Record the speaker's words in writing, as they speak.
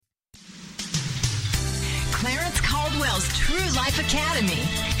Caldwell's True Life Academy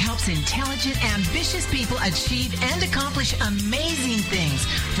helps intelligent, ambitious people achieve and accomplish amazing things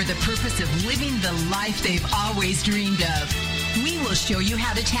for the purpose of living the life they've always dreamed of. We will show you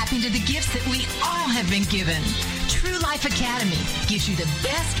how to tap into the gifts that we all have been given. True Life Academy gives you the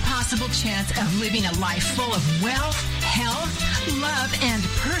best possible chance of living a life full of wealth, health, love, and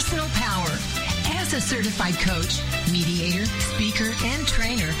personal power. As a certified coach, mediator, speaker, and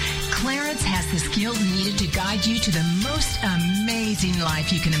trainer, Clarence has the skills needed to guide you to the most amazing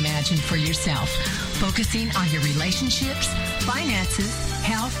life you can imagine for yourself, focusing on your relationships, finances,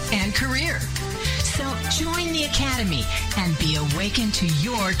 health, and career. So join the Academy and be awakened to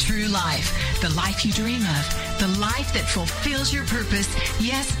your true life, the life you dream of, the life that fulfills your purpose,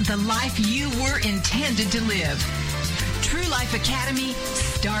 yes, the life you were intended to live. True Life Academy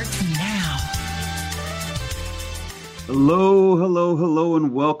starts now. Hello,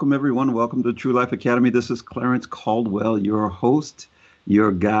 and welcome, everyone. Welcome to True Life Academy. This is Clarence Caldwell, your host,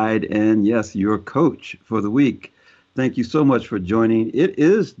 your guide, and yes, your coach for the week. Thank you so much for joining. It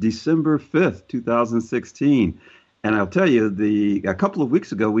is December 5th, 2016. And I'll tell you, a couple of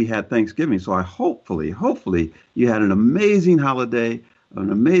weeks ago, we had Thanksgiving. So hopefully you had an amazing holiday,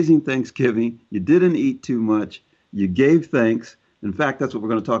 an amazing Thanksgiving. You didn't eat too much. You gave thanks. In fact, that's what we're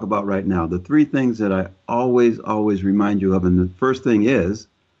going to talk about right now. The three things that I always remind you of. And the first thing is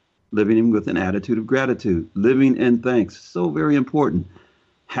living with an attitude of gratitude, living in thanks. So very important.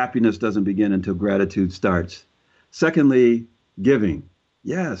 Happiness doesn't begin until gratitude starts. Secondly, giving.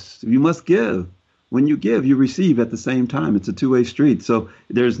 Yes, you must give. When you give, you receive at the same time. It's a two-way street. So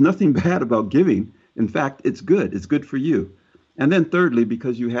there's nothing bad about giving. In fact, it's good. It's good for you. And then thirdly,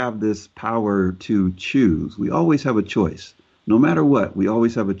 because you have this power to choose, we always have a choice. No matter what, we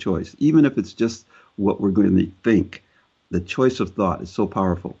always have a choice, even if it's just what we're going to think. The choice of thought is so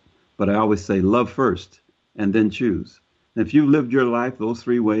powerful. But I always say love first and then choose. And if you've lived your life those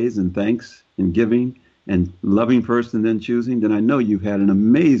three ways, in thanks, in giving, and loving first and then choosing, then I know you've had an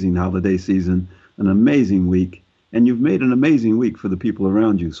amazing holiday season, an amazing week, and you've made an amazing week for the people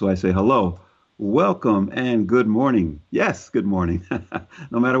around you. So I say hello, welcome, and good morning. Yes, good morning.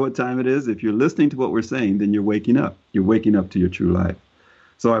 No matter what time it is, if you're listening to what we're saying, then you're waking up. You're waking up to your true life.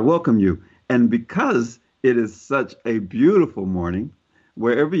 So I welcome you. And because it is such a beautiful morning,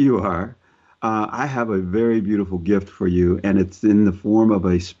 wherever you are, I have a very beautiful gift for you, and it's in the form of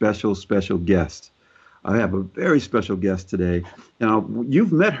a special guest. I have a very special guest today. Now,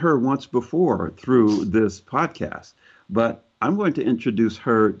 you've met her once before through this podcast, but I'm going to introduce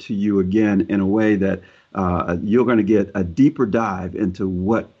her to you again in a way that you're going to get a deeper dive into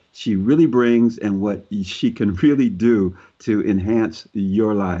what she really brings and what she can really do to enhance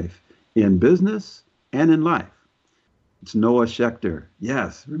your life in business and in life. It's Noah Schecter.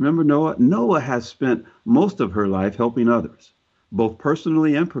 Yes, remember Noah? Noah has spent most of her life helping others, both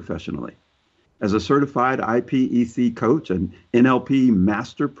personally and professionally. As a certified IPEC coach, an NLP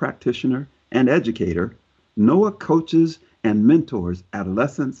master practitioner, and educator, Noah coaches and mentors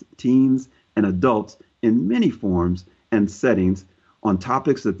adolescents, teens, and adults in many forms and settings on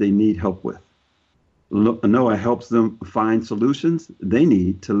topics that they need help with. Noah helps them find solutions they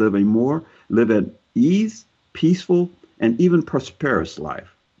need to live at ease, peaceful, and even prosperous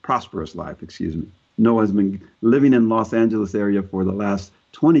life. Noah has been living in Los Angeles area for the last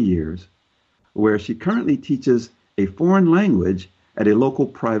 20 years, where she currently teaches a foreign language at a local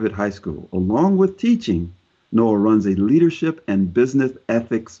private high school. Along with teaching, Noah runs a leadership and business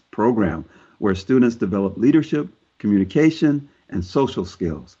ethics program where students develop leadership, communication, and social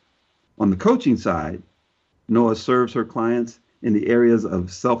skills. On the coaching side, Noah serves her clients in the areas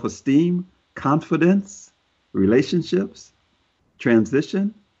of self-esteem, confidence, relationships,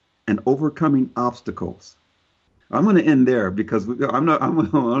 transition, and overcoming obstacles. I'm going to end there because I'm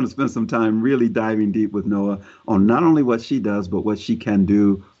going to spend some time really diving deep with Noah on not only what she does, but what she can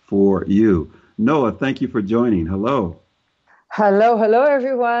do for you. Noah, thank you for joining. Hello. Hello,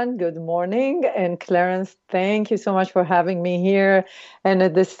 everyone. Good morning. And Clarence, thank you so much for having me here. And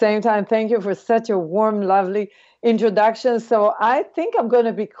at the same time, thank you for such a warm, lovely introduction. So I think I'm going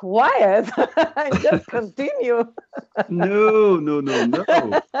to be quiet and just continue. No.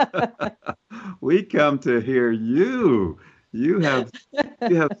 We come to hear you. You have.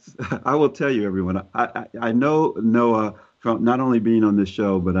 I will tell you, everyone. I know Noah from not only being on this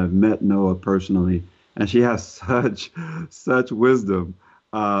show, but I've met Noah personally, and she has such wisdom.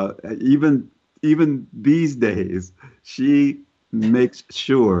 Even these days, she makes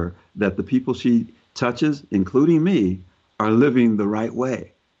sure that the people she touches, including me, are living the right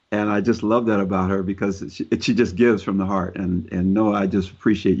way. And I just love that about her because she just gives from the heart. And Noah, I just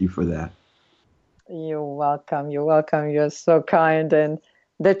appreciate you for that. You're welcome. You're welcome. You're so kind. And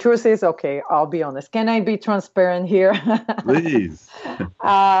the truth is, okay, I'll be honest. Can I be transparent here? Please.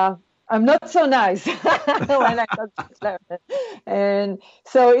 uh, I'm not so nice when I talk to Clarence. And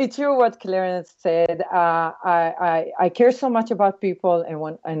so it's true what Clarence said. I care so much about people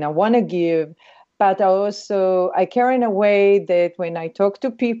and I want to give, but I care in a way that when I talk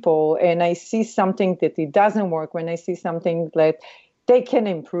to people and I see something that it doesn't work, when I see something that they can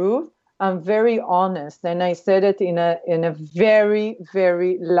improve, I'm very honest, and I said it in a very,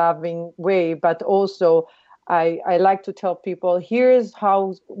 very loving way, but also I like to tell people, here's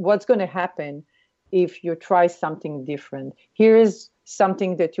what's going to happen if you try something different. Here is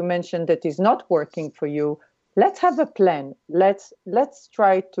something that you mentioned that is not working for you. Let's have a plan. Let's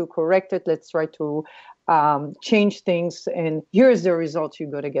try to correct it. Let's try to change things. And here's the results you're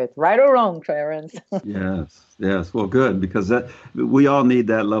going to get. Right or wrong, Clarence? Yes, yes. Well, good, because we all need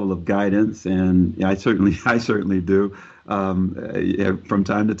that level of guidance, and I certainly do. From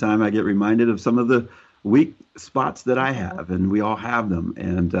time to time, I get reminded of some of the weak spots that I have, and we all have them.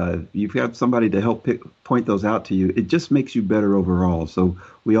 And you have somebody to help point those out to you. It just makes you better overall. So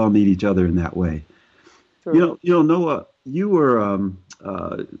we all need each other in that way. True. Noah, you were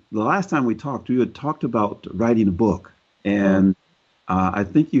the last time we talked. You had talked about writing a book, and I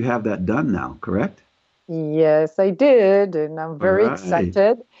think you have that done now, correct? Yes, I did, and I'm All very right.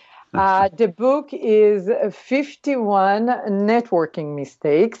 excited. The book is 51 Networking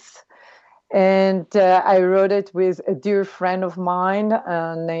Mistakes, and I wrote it with a dear friend of mine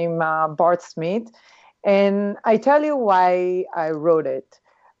named Bart Smith. And I tell you why I wrote it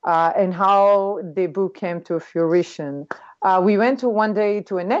and how the book came to fruition. We went to one day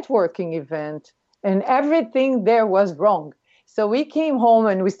to a networking event, and everything there was wrong. So we came home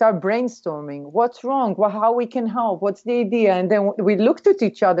and we started brainstorming. What's wrong? Well, how we can help? What's the idea? And then we looked at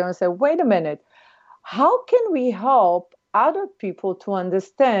each other and said, wait a minute. How can we help other people to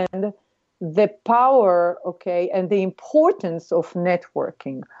understand the power, okay, and the importance of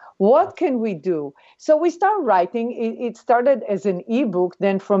networking? What can we do? So we start writing. It started as an ebook.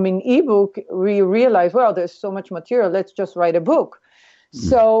 Then from an ebook, we realized, well, there's so much material. Let's just write a book.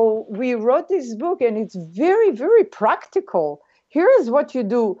 So we wrote this book, and it's very, very practical. Here is what you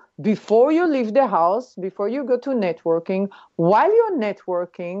do before you leave the house, before you go to networking, while you're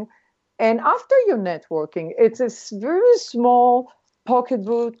networking, and after you're networking. It's a very small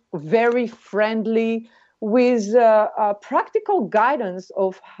pocketbook, very friendly, with practical guidance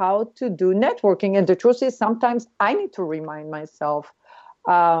of how to do networking. And the truth is, sometimes I need to remind myself.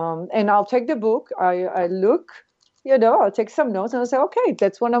 And I'll take the book, I look, I'll take some notes and I'll say, okay,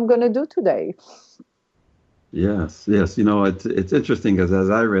 that's what I'm going to do today. Yes, yes. It's interesting because as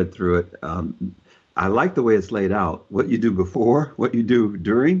I read through it, I like the way it's laid out. What you do before, what you do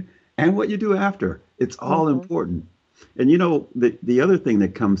during, and what you do after. It's all important. And the other thing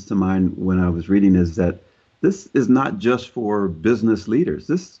that comes to mind when I was reading is that this is not just for business leaders.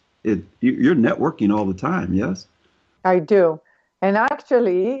 You're networking all the time. Yes. I do. And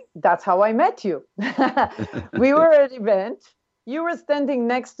actually, that's how I met you. We were at an event. You were standing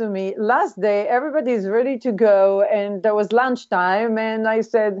next to me. Last day, everybody's ready to go. And there was lunchtime. And I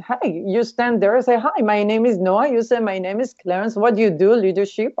said, hey, you stand there. I say, hi, my name is Noah. You say, my name is Clarence. What do you do?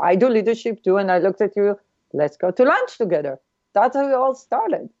 Leadership. I do leadership too. And I looked at you. Let's go to lunch together. That's how it all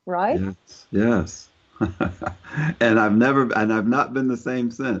started, right? Yes. Yes. And I've not been the same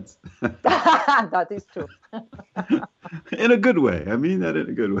since. That is true. In a good way. I mean that in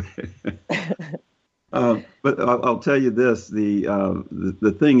a good way. But I'll tell you this: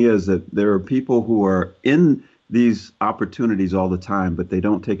 the thing is that there are people who are in these opportunities all the time, but they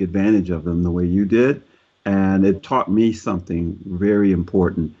don't take advantage of them the way you did. And it taught me something very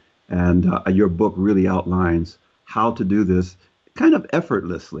important. And your book really outlines how to do this kind of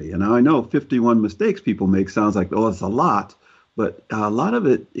effortlessly. And I know 51 mistakes people make sounds like, oh, it's a lot. But a lot of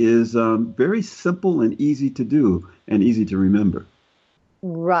it is very simple and easy to do and easy to remember.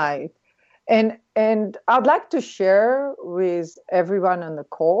 Right. And I'd like to share with everyone on the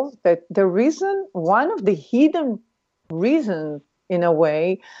call that one of the hidden reasons, in a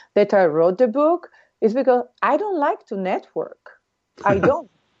way, that I wrote the book is because I don't like to network. I don't.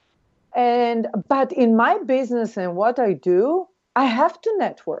 But in my business and what I do, I have to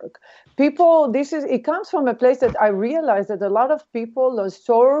network. It comes from a place that I realize that a lot of people are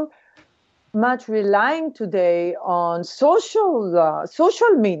so much relying today on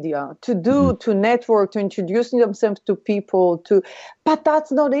social media to network, to introduce themselves to people, but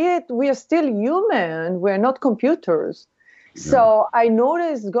that's not it. We are still human. We're not computers. Yeah. So I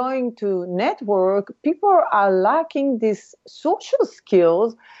noticed going to network, people are lacking these social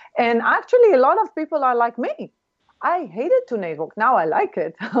skills, And actually, a lot of people are like me. I hated to network. Now I like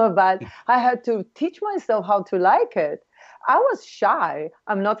it, but I had to teach myself how to like it. I was shy.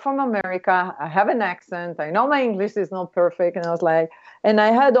 I'm not from America. I have an accent. I know my English is not perfect. And I was like, and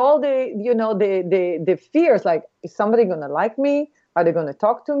I had all the, the fears, like, is somebody going to like me? Are they going to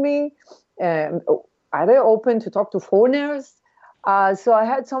talk to me? Are they open to talk to foreigners? So I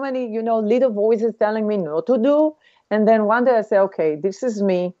had so many, little voices telling me no to do. And then one day I said, okay, this is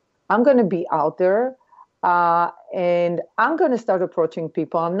me. I'm going to be out there. And I'm going to start approaching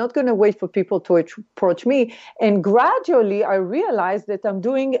people. I'm not going to wait for people to approach me. And gradually, I realized that I'm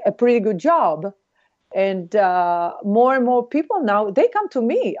doing a pretty good job. And more and more people now, they come to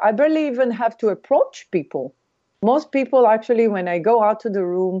me. I barely even have to approach people. Most people, actually, when I go out to the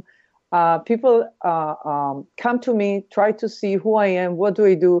room, people come to me, try to see who I am, what do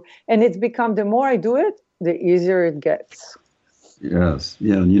I do. And it's become, the more I do it, the easier it gets. Yes.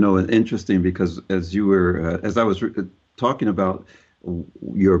 Yeah. And, it's interesting because as I was talking about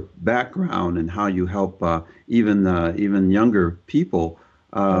your background and how you help even younger people,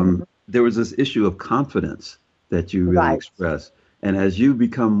 there was this issue of confidence that you really express. And as you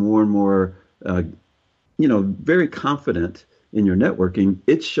become more and more, very confident in your networking,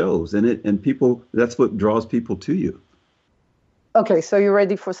 it shows, and people, that's what draws people to you. Okay, so you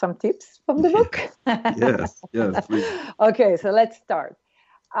ready for some tips from the book? Yes, please. Okay, so let's start.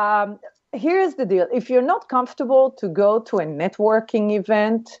 Here's the deal. If you're not comfortable to go to a networking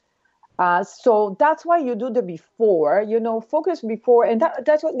event, so that's why you do the before, focus before. And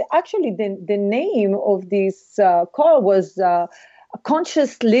that's what actually the name of this call was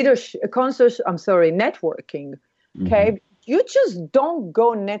conscious leadership, networking. Okay. Mm-hmm. You just don't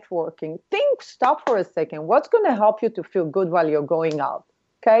go networking. Stop for a second. What's going to help you to feel good while you're going out?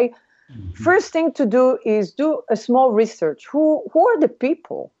 Okay. Mm-hmm. First thing to do is do a small research. Who are the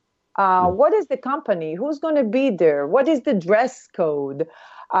people? What is the company? Who's going to be there? What is the dress code?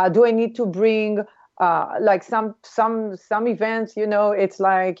 Do I need to bring, like some events, it's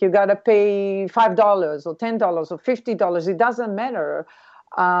like you got to pay $5 or $10 or $50. It doesn't matter.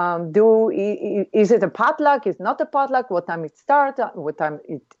 Is it a potluck? Is not a potluck? What time it starts? What time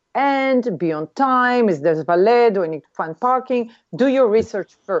it ends? Be on time? Is there valet? Do I need to find parking? Do your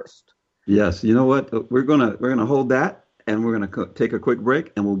research first. Yes. You know what? We're gonna hold that, and we're gonna take a quick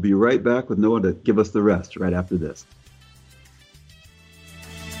break, and we'll be right back with Noah to give us the rest right after this.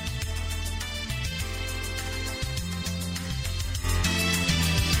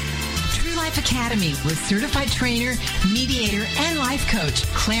 Academy with certified trainer, mediator, and life coach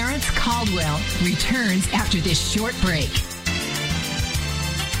Clarence Caldwell returns after this short break.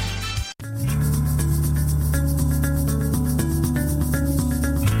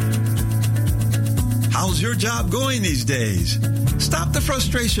 How's your job going these days? Stop the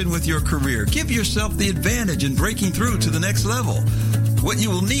frustration with your career. Give yourself the advantage in breaking through to the next level. What you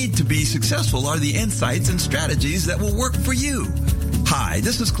will need to be successful are the insights and strategies that will work for you. Hi,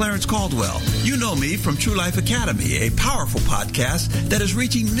 this is Clarence Caldwell. You know me from True Life Academy, a powerful podcast that is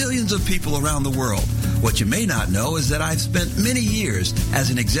reaching millions of people around the world. What you may not know is that I've spent many years as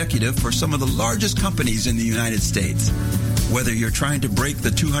an executive for some of the largest companies in the United States. Whether you're trying to break the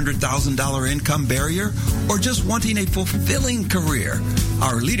 $200,000 income barrier or just wanting a fulfilling career,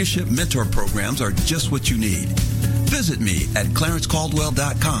 our leadership mentor programs are just what you need. Visit me at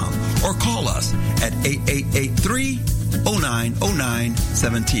clarencecaldwell.com or call us at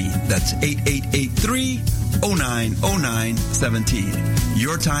 8883-0909-17. That's 8883-0909-17.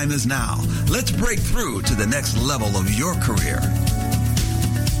 Your time is now. Let's break through to the next level of your career.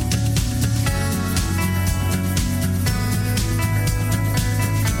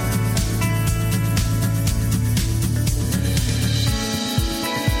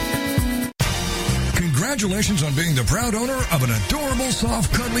 Congratulations on being the proud owner of an adorable,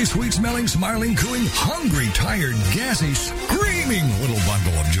 soft, cuddly, sweet-smelling, smiling, cooing, hungry, tired, gassy, screaming little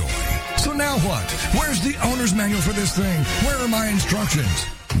bundle of joy. So now what? Where's the owner's manual for this thing? Where are my instructions?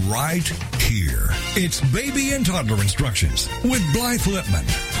 Right here. It's Baby and Toddler Instructions with Blythe Lipman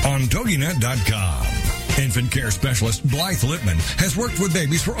on TogiNet.com. Infant care specialist Blythe Lipman has worked with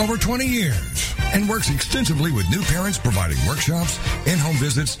babies for over 20 years and works extensively with new parents, providing workshops, in-home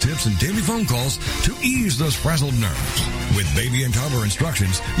visits, tips, and daily phone calls to ease those frazzled nerves. With Baby and Toddler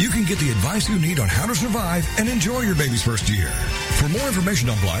Instructions, you can get the advice you need on how to survive and enjoy your baby's first year. For more information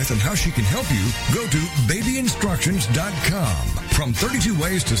on Blythe and how she can help you, go to babyinstructions.com. From 32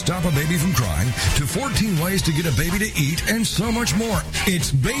 ways to stop a baby from crying to 14 ways to get a baby to eat and so much more.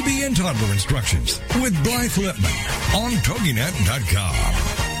 It's Baby and Toddler Instructions with Blythe Lipman on TogiNet.com.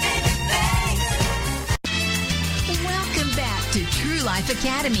 Welcome back to True Life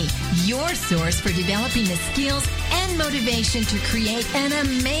Academy, your source for developing the skills and motivation to create an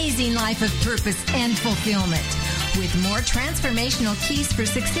amazing life of purpose and fulfillment. With more transformational keys for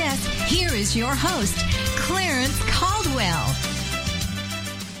success, here is your host, Clarence Caldwell.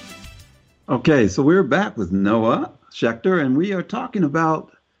 Okay, so we're back with Noah Schecter, and we are talking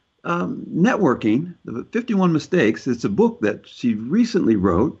about networking, the 51 Mistakes. It's a book that she recently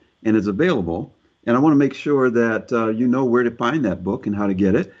wrote and is available. And I want to make sure that you know where to find that book and how to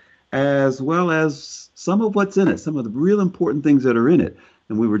get it, as well as some of what's in it, some of the real important things that are in it.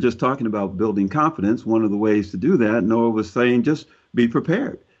 And we were just talking about building confidence. One of the ways to do that, Noah was saying, just be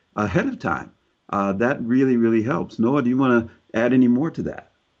prepared ahead of time. That really, really helps. Noah, do you want to add any more to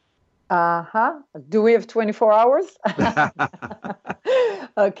that? Do we have 24 hours?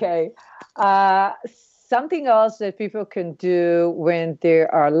 Okay. Something else that people can do when they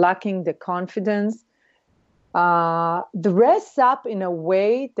are lacking the confidence, dress up in a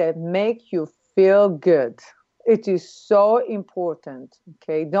way that make you feel good. It is so important.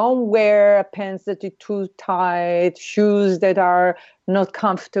 Okay, don't wear pants that are too tight, shoes that are not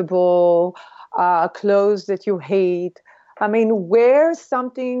comfortable, clothes that you hate. I mean, wear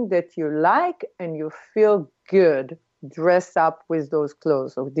something that you like and you feel good. Dress up with those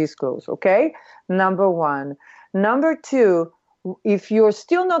clothes or these clothes. Okay, number one. Number two, if you're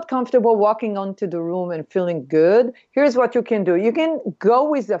still not comfortable walking onto the room and feeling good, here's what you can do. You can go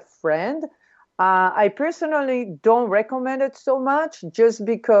with a friend. I personally don't recommend it so much just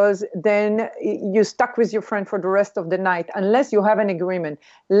because then you're stuck with your friend for the rest of the night unless you have an agreement.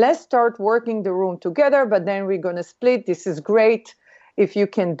 Let's start working the room together, but then we're going to split. This is great if you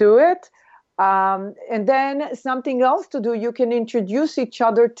can do it. And then something else to do, you can introduce each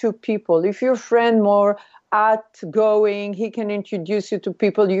other to people. If your friend more outgoing, he can introduce you to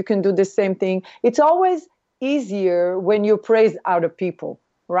people. You can do the same thing. It's always easier when you praise other people,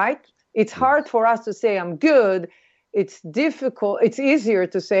 right? It's hard for us to say, I'm good. It's difficult. It's easier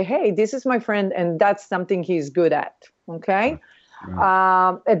to say, hey, this is my friend, and that's something he's good at, okay?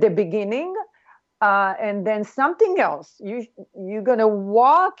 Right. At the beginning. And then something else. You're going to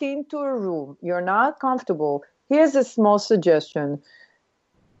walk into a room. You're not comfortable. Here's a small suggestion.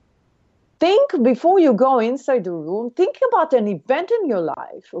 Think before you go inside the room, think about an event in your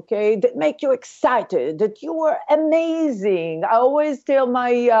life, okay, that make you excited, that you were amazing. I always tell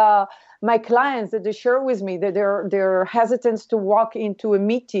my clients that they share with me that they're hesitant to walk into a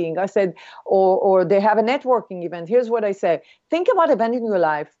meeting. I said, or they have a networking event. Here's what I say. Think about an event in your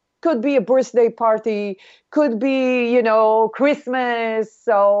life. Could be a birthday party, could be, Christmas.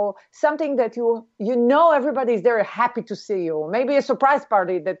 So something that you know everybody's there happy to see you. Maybe a surprise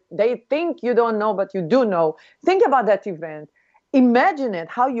party that they think you don't know, but you do know. Think about that event. Imagine it,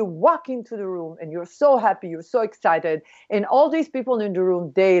 how you walk into the room and you're so happy, you're so excited. And all these people in the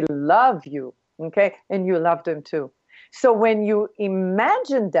room, they love you, okay? And you love them too. So when you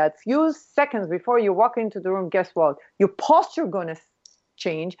imagine that few seconds before you walk into the room, guess what? Your posture going to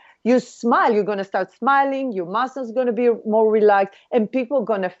change. You smile, you're going to start smiling, your muscles going to be more relaxed, and people are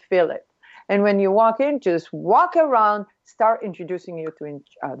going to feel it. And when you walk in, just walk around, start introducing you to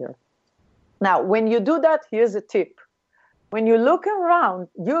each other. Now, when you do that, here's a tip. When you look around,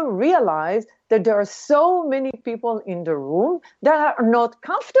 you realize that there are so many people in the room that are not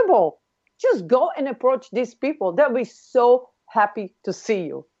comfortable. Just go and approach these people. They'll be so happy to see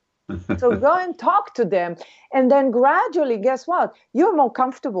you. So go and talk to them. And then gradually, guess what? You're more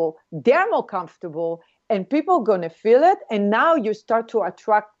comfortable. They're more comfortable. And people are going to feel it. And now you start to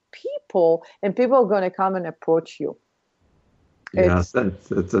attract people. And people are going to come and approach you. Yes,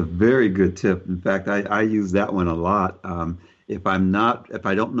 that's a very good tip. In fact, I use that one a lot. If I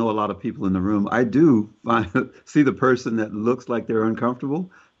don't know a lot of people in the room, I do see the person that looks like they're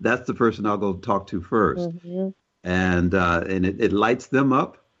uncomfortable. That's the person I'll go talk to first. Mm-hmm. And it lights them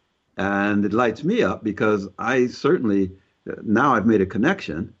up. And it lights me up because I certainly, now I've made a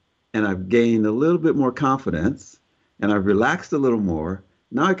connection and I've gained a little bit more confidence and I've relaxed a little more.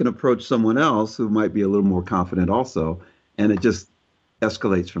 Now I can approach someone else who might be a little more confident also. And it just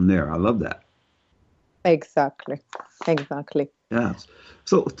escalates from there. I love that. Exactly. Yes.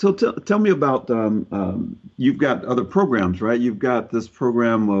 So tell me about, you've got other programs, right? You've got this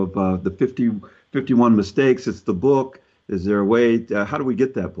program of the 51 Mistakes. It's the book. Is there a way, how do we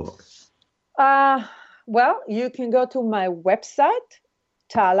get that book? Well, you can go to my website,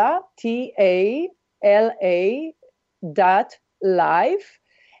 Tala, TALA.life.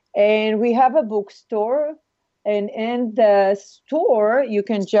 And we have a bookstore. And in the store, you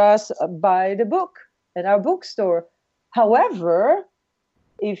can just buy the book at our bookstore. However,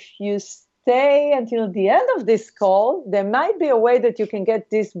 if you stay until the end of this call, there might be a way that you can get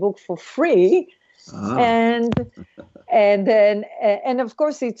this book for free. And then, and of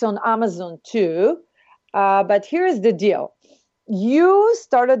course, it's on Amazon too. But here's the deal. You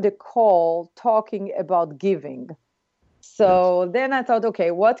started the call talking about giving. So then I thought,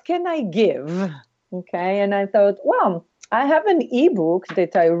 okay, what can I give? Okay. And I thought, well, I have an ebook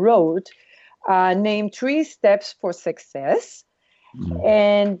that I wrote named 3 Steps for Success.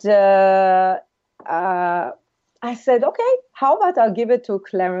 And I said, okay, how about I'll give it to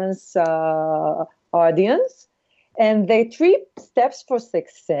Clarence audience? And the 3 Steps for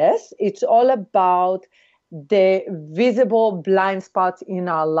Success, it's all about the visible blind spots in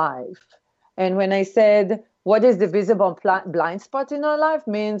our life. And when I said, what is the visible blind spot in our life,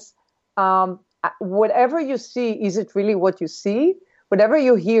 means whatever you see, is it really what you see? Whatever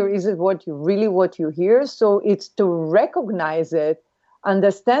you hear, is it what you hear? So it's to recognize it,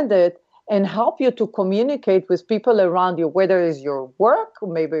 understand it, and help you to communicate with people around you, whether it's your work,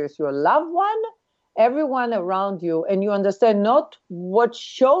 maybe it's your loved one, everyone around you, and you understand not what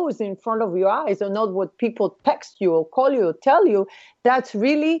shows in front of your eyes or not what people text you or call you or tell you. That's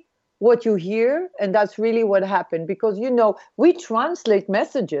really what you hear, and that's really what happened. Because, we translate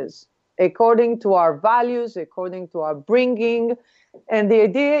messages according to our values, according to our bringing. And the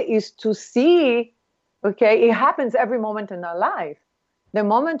idea is to see, okay, it happens every moment in our life. The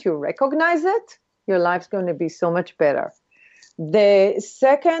moment you recognize it, your life's going to be so much better. The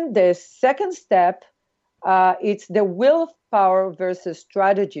second step, it's the willpower versus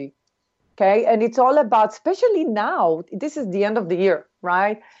strategy. Okay. And it's all about, especially now, this is the end of the year,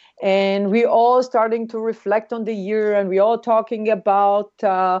 right? And we're all starting to reflect on the year, and we're all talking about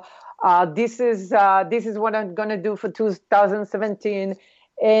this is what I'm going to do for 2017.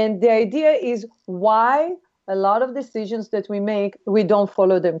 And the idea is why a lot of decisions that we make, we don't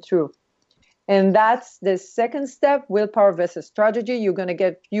follow them through. And that's the second step, willpower versus strategy. You're going to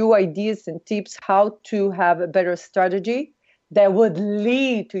get few ideas and tips how to have a better strategy that would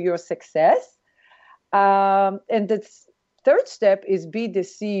lead to your success. And the third step is be the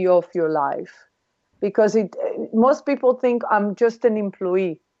CEO of your life. Because most people think I'm just an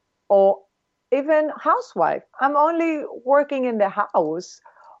employee or even housewife. I'm only working in the house,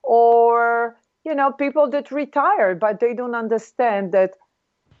 or, people that retire, but they don't understand that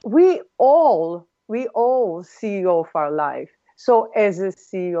we all CEO of our life. So as a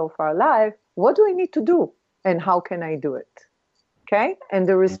CEO of our life, what do we need to do and how can I do it? Okay. And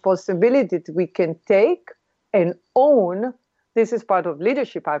the responsibility that we can take and own, this is part of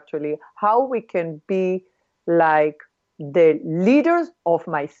leadership actually, how we can be like the leaders of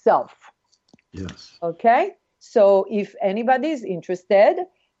myself. Yes. Okay. So if anybody is interested,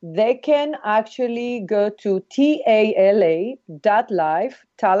 they can actually go to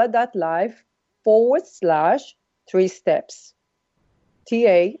tala.life/3 steps.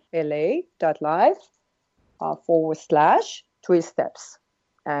 tala.life/3 steps.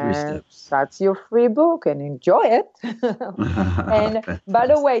 And that's your free book, and enjoy it. And by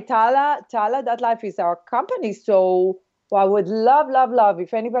the way, Tala.life is our company. So I would love,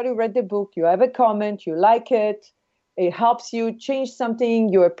 if anybody read the book, you have a comment, you like it, it helps you change something,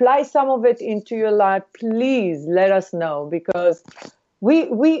 you apply some of it into your life, please let us know, because we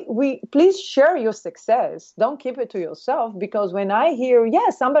please share your success. Don't keep it to yourself, because when I hear,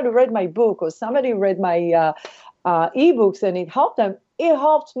 somebody read my book or somebody read my ebooks and it helped them, it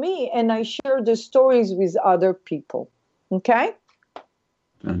helped me, and I share the stories with other people. Okay?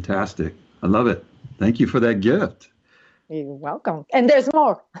 Fantastic. I love it. Thank you for that gift. You're welcome. And there's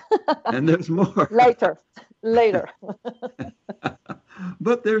more. And there's more. Later.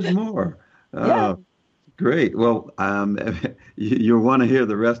 But there's more. Yeah. Great. Well, you'll want to hear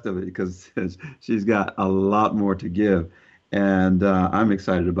the rest of it, because she's got a lot more to give, and I'm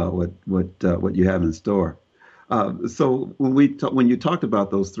excited about what you have in store. So when you talked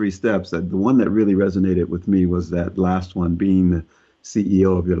about those 3 steps, the one that really resonated with me was that last one, being the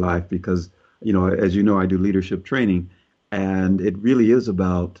CEO of your life, because as you know, I do leadership training, and it really is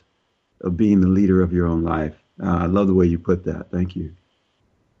about being the leader of your own life. I love the way you put that. Thank you.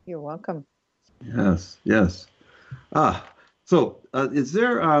 You're welcome. Yes. So is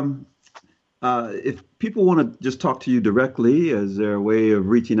there, if people want to just talk to you directly, is there a way of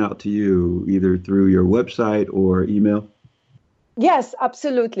reaching out to you either through your website or email? Yes,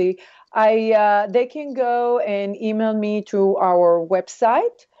 absolutely. They can go and email me through our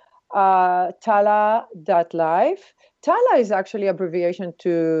website, tala.life. Tala is actually abbreviation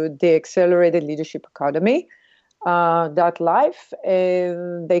to the Accelerated Leadership Academy. .life,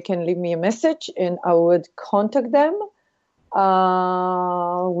 and they can leave me a message and I would contact them.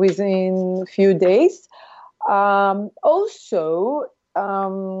 within a few days. Also,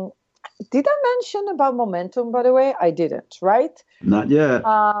 did I mention about momentum, by the way? I didn't, right? Not yet.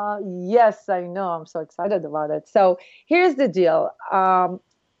 Yes, I know. I'm so excited about it. So here's the deal.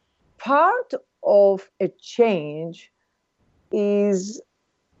 Part of a change is,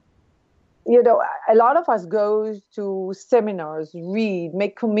 a lot of us go to seminars, read,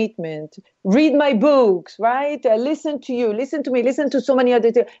 make commitment, read my books, right? Listen to you, listen to me, listen to so many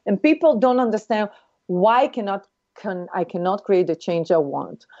other things. And people don't understand why I cannot create the change I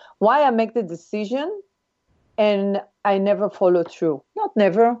want. Why I make the decision and I never follow through. Not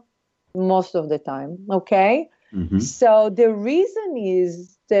never, most of the time, okay? Mm-hmm. So the reason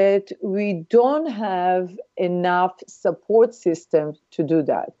is that we don't have enough support systems to do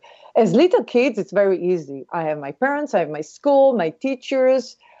that. As little kids, it's very easy. I have my parents, I have my school, my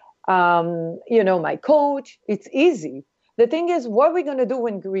teachers, my coach. It's easy. The thing is, what are we going to do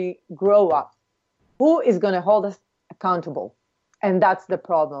when we grow up? Who is going to hold us accountable? And that's the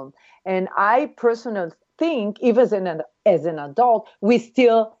problem. And I personally think, even as an adult, we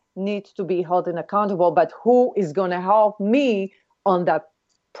still need to be held accountable. But who is going to help me on that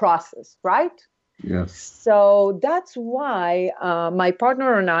process, right? Yes. So that's why my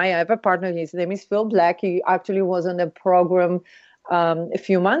partner and I have a partner. His name is Phil Black. He actually was on the program a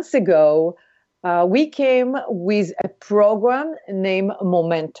few months ago. We came with a program named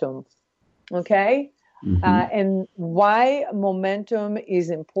Momentum. Okay. Mm-hmm. And why momentum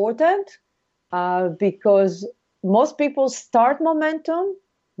is important? Because most people start momentum.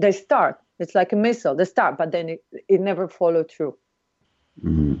 They start. It's like a missile. They start, but then it never follows through.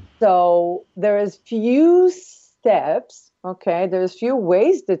 Mm-hmm. So there is few steps, okay? There's few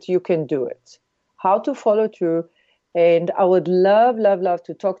ways that you can do it, how to follow through. And I would love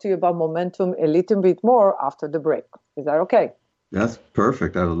to talk to you about momentum a little bit more after the break. Is that okay? That's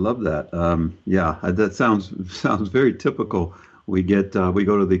perfect. I would love that. That sounds very typical. We go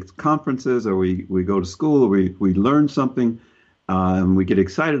to the conferences, or we go to school, or we learn something, and we get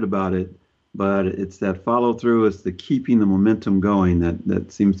excited about it. But it's that follow through, it's the keeping the momentum going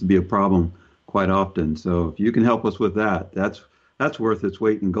that seems to be a problem quite often. So if you can help us with that, that's worth its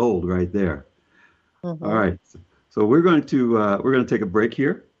weight in gold right there. Mm-hmm. All right. So we're going to take a break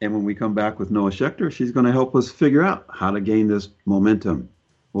here, and when we come back with Noah Schecter, she's going to help us figure out how to gain this momentum.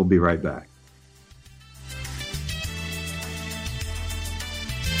 We'll be right back.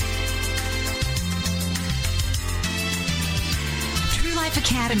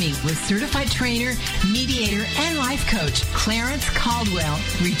 Academy with certified trainer, mediator, and life coach Clarence Caldwell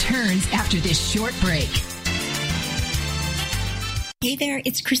returns after this short break. Hey there,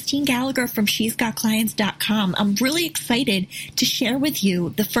 it's Christine Gallagher from She'sGotClients.com. I'm really excited to share with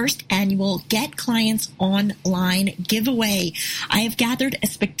you the first annual Get Clients Online giveaway. I have gathered a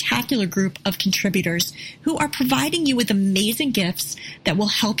spectacular group of contributors who are providing you with amazing gifts that will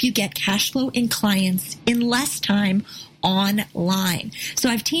help you get cash flow in clients in less time online. So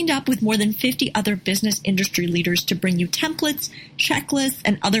I've teamed up with more than 50 other business industry leaders to bring you templates, checklists,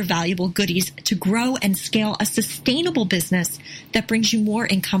 and other valuable goodies to grow and scale a sustainable business that brings you more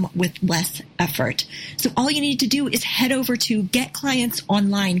income with less effort. So all you need to do is head over to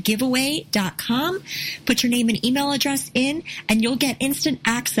getclientsonlinegiveaway.com, put your name and email address in, and you'll get instant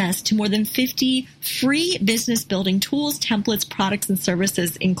access to more than 50 free business building tools, templates, products, and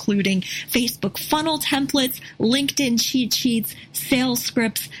services, including Facebook funnel templates, LinkedIn cheat sheets, sales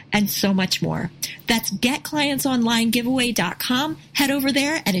scripts, and so much more. That's getclientsonlinegiveaway.com. Head over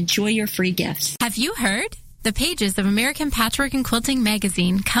there and enjoy your free gifts. Have you heard? The pages of American Patchwork and Quilting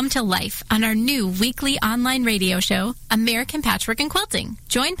magazine come to life on our new weekly online radio show, American Patchwork and Quilting.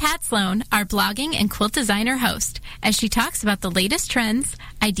 Join Pat Sloan, our blogging and quilt designer host, as she talks about the latest trends,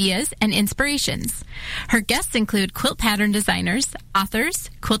 ideas, and inspirations. Her guests include quilt pattern designers,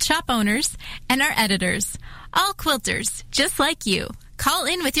 authors, quilt shop owners, and our editors. All quilters, just like you. Call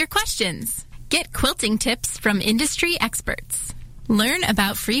in with your questions. Get quilting tips from industry experts. Learn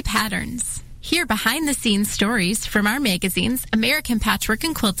about free patterns. Hear behind-the-scenes stories from our magazines, American Patchwork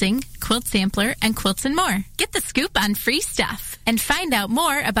and Quilting, Quilt Sampler, and Quilts and More. Get the scoop on free stuff and find out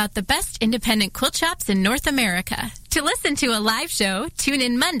more about the best independent quilt shops in North America. To listen to a live show, tune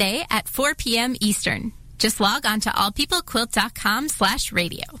in Monday at 4 p.m. Eastern. Just log on to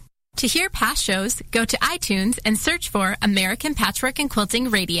allpeoplequilt.com/radio. To hear past shows, go to iTunes and search for American Patchwork and Quilting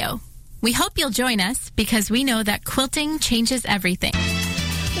Radio. We hope you'll join us because we know that quilting changes everything.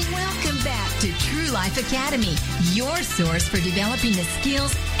 Welcome back to True Life Academy, your source for developing the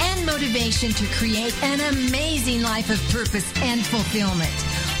skills and motivation to create an amazing life of purpose and fulfillment.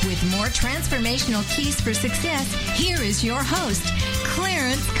 With more transformational keys for success, here is your host,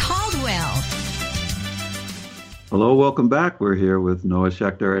 Clarence Caldwell. Hello, welcome back. We're here with Noah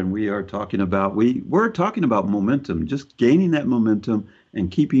Schecter, and we're talking about momentum, just gaining that momentum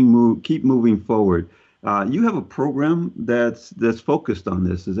and keep moving forward. You have a program that's focused on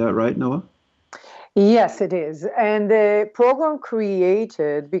this. Is that right, Noah? Yes, it is. And the program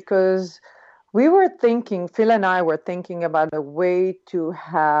created because we were thinking, Phil and I were thinking about a way to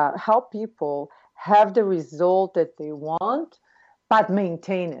help people have the result that they want, but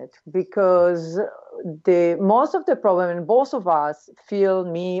maintain it, because most of the problem, and both of us feel,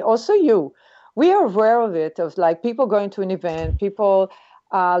 me, also you, we are aware of it, of like people going to an event, people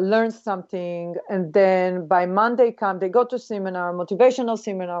learn something, and then by Monday come, they go to seminar, motivational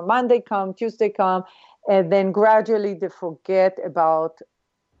seminar, Monday come, Tuesday come, and then gradually they forget about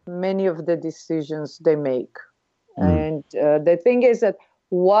many of the decisions they make. And the thing is that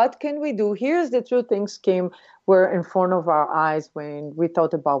what can we do? Here's the two things were in front of our eyes when we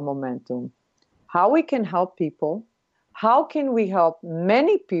thought about momentum. How we can help people, how can we help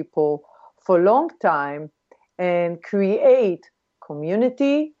many people for a long time and create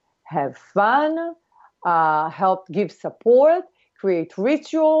community, have fun, help give support, create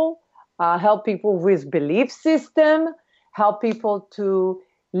ritual, help people with belief system, help people to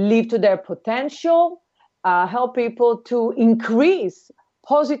live to their potential, help people to increase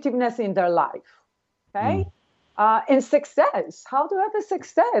positiveness in their life, okay? And success, how to have a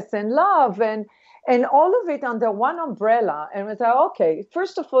success and love and all of it under one umbrella. And we thought, okay,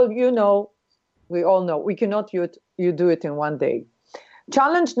 first of all, we all know we cannot you do it in one day.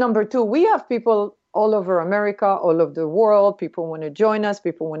 Challenge number 2, we have people all over America, all over the world. People want to join us.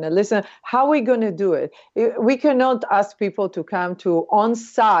 People want to listen. How are we going to do it? We cannot ask people to come to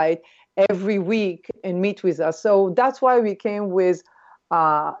on-site every week and meet with us. So that's why we came with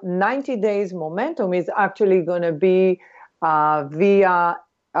 90 Days Momentum is actually going to be via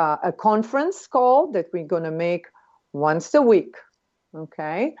a conference call that we're going to make once a week.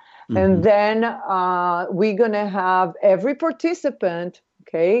 Okay. Mm-hmm. And then we're going to have every participant,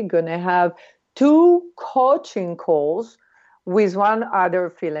 going to have 2 coaching calls with one other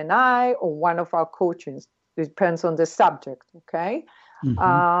Phil and I, or one of our coaches. It depends on the subject, okay?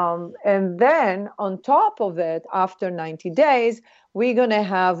 Mm-hmm. And then on top of it, after 90 days, we're going to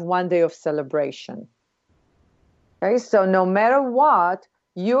have 1 day of celebration. Okay, so no matter what,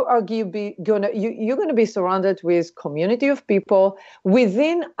 you're going to be surrounded with community of people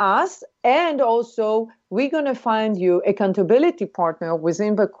within us, and also we're going to find you accountability partner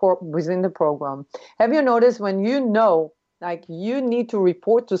within the program. Have you noticed when like you need to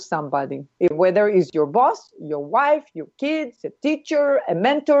report to somebody, whether it's your boss, your wife, your kids, a teacher, a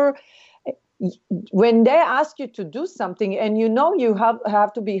mentor, when they ask you to do something and you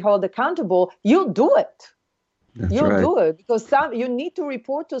have to be held accountable, you'll do it. You'll do it because you need to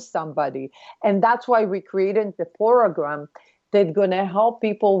report to somebody. And that's why we created the program that's going to help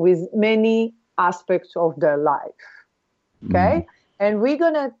people with many aspects of their life. Okay? And we're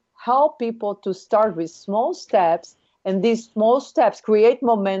going to help people to start with small steps, and these small steps create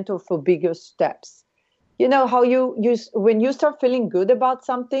momentum for bigger steps. You know how when you start feeling good about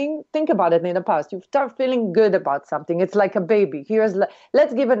something, think about it in the past. You start feeling good about something. It's like a baby.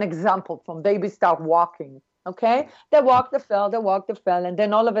 Let's give an example from babies start walking. Okay, they walk, they fell, and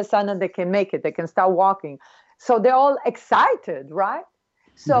then all of a sudden they can make it. They can start walking. So they're all excited, right?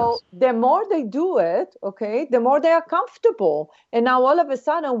 So the more they do it, okay, the more they are comfortable. And now all of a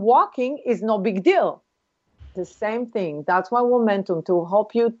sudden walking is no big deal. The same thing. That's why momentum, to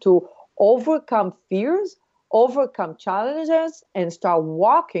help you to overcome fears, overcome challenges, and start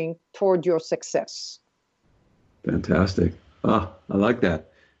walking toward your success. Fantastic. I like that.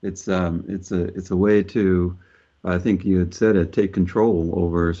 It's a way to, I think you had said it, take control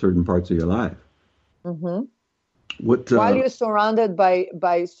over certain parts of your life. Mm-hmm. While you're surrounded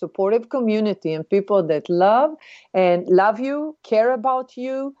by supportive community and people that love you, care about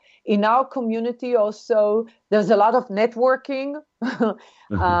you. In our community also, there's a lot of networking.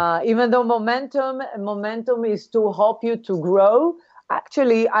 Even though momentum is to help you to grow.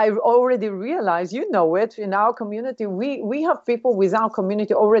 Actually, I already realized, it, in our community, we have people with our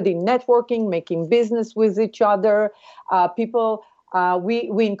community already networking, making business with each other. People,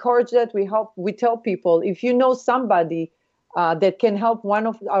 we encourage that. We tell people, if you know somebody that can help one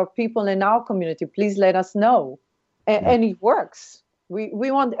of our people in our community, please let us know. And it works.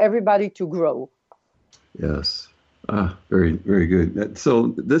 We want everybody to grow. Yes. Very, very good.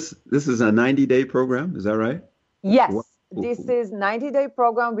 So this is a 90-day program, is that right? Yes. This is 90-day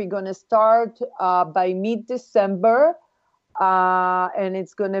program. We're going to start by mid-December. and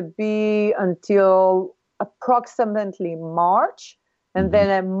it's going to be until approximately March. And then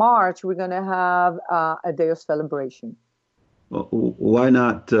in March, we're going to have a day of celebration. Well, why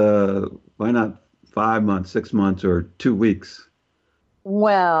not 5 months, 6 months, or 2 weeks?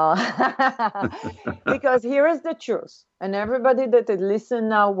 Well, because here is the truth, and everybody that is listening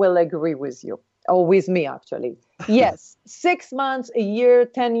now will agree with you, or with me, actually. Yes, 6 months, a year,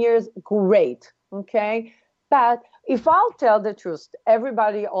 10 years, great, okay? But if I'll tell the truth,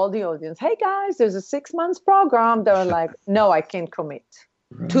 everybody, all the audience, hey guys, there's a 6 months program, they're like, no, I can't commit.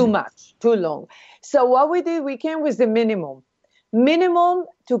 Right. Too much, too long. So what we did, we came with the minimum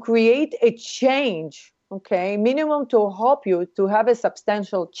to create a change. Okay, minimum to help you to have a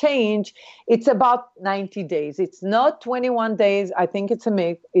substantial change. It's about 90 days. It's not 21 days. I think it's a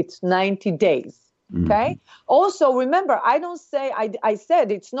myth. It's 90 days. Okay. Also, remember, I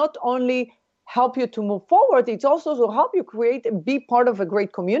said it's not only help you to move forward. It's also to help you create and be part of a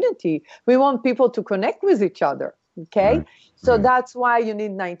great community. We want people to connect with each other. Okay. Right. So that's why you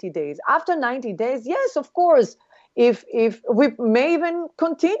need 90 days. After 90 days, yes, of course, if we may even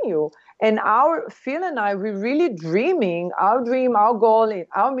continue. And Phil and I, we're really dreaming, our dream, our goal,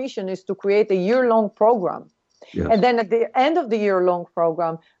 our mission is to create a year-long program. Yes. And then at the end of the year-long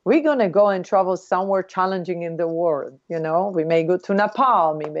program, we're going to go and travel somewhere challenging in the world. You know, we may go to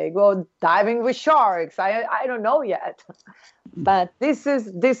Nepal, we may go diving with sharks. I don't know yet. But this is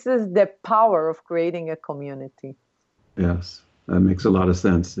the power of creating a community. Yes, that makes a lot of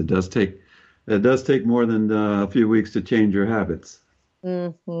sense. It does take more than a few weeks to change your habits.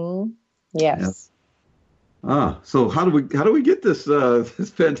 Mm-hmm. Yes. Yeah. So how do we get this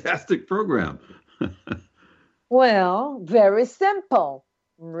fantastic program? Well, very simple.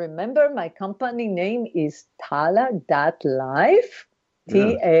 Remember, my company name is Tala.life,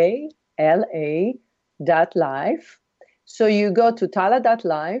 Tala.life. So you go to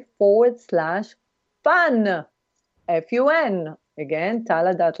Tala.life /fun, Fun. Again,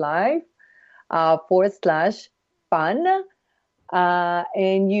 Tala.life /fun.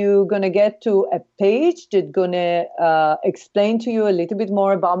 And you're going to get to a page that's going to explain to you a little bit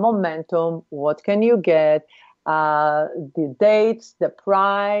more about momentum, what can you get, the dates, the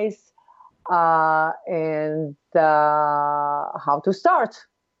price, and how to start.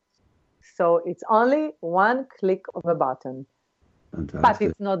 So it's only one click of a button. Fantastic. But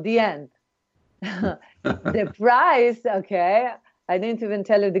it's not the end. The price, okay, I didn't even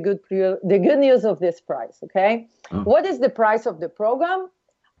tell you the good news of this price, okay? Oh. What is the price of the program?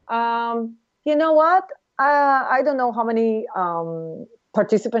 You know what? I don't know how many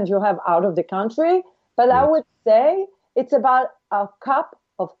participants you have out of the country, but yes. I would say it's about a cup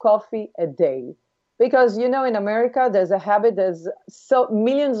of coffee a day. Because, you know, in America, there's a habit, so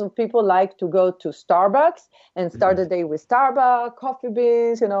millions of people like to go to Starbucks and start the day with Starbucks, Coffee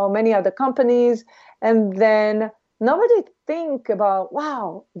Beans, you know, many other companies. And then nobody think about,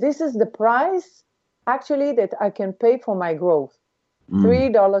 wow, this is the price actually that I can pay for my growth,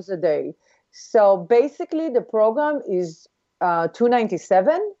 $3 a day. So basically the program is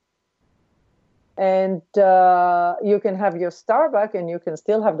 $297. And you can have your Starbucks and you can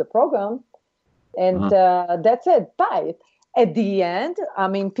still have the program. And that's it. But at the end, I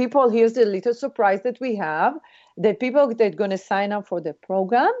mean, here's the little surprise that we have, that people that are going to sign up for the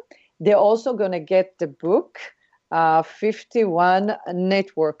program, they're also going to get the book, 51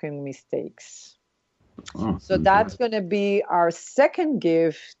 Networking Mistakes. Oh, so that's going to be our second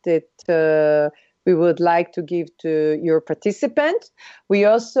gift that we would like to give to your participant. We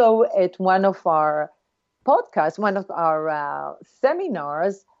also, at one of our podcasts, one of our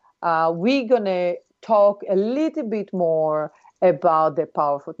seminars, we're going to talk a little bit more about the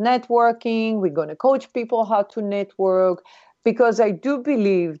power of networking. We're going to coach people how to network, because I do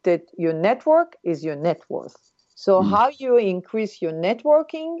believe that your network is your net worth. So how you increase your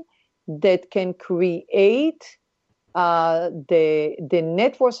networking, that can create the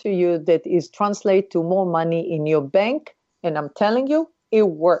net worth for you that is translate to more money in your bank. And I'm telling you, it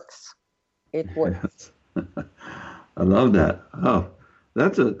works. It works. Yes. I love that. Oh.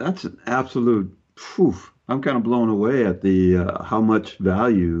 That's an absolute proof. I'm kind of blown away at the how much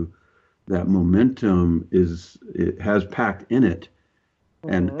value that momentum has packed in it,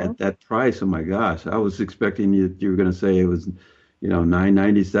 and at that price. Oh my gosh! I was expecting you were going to say it was,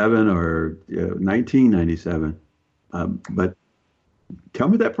 $997 or $1997, but tell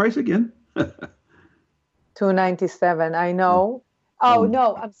me that price again. $297. I know. Oh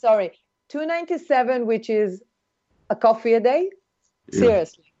no, I'm sorry. $297, which is a coffee a day.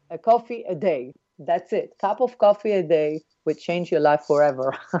 Seriously, a coffee a day. That's it. Cup of coffee a day would change your life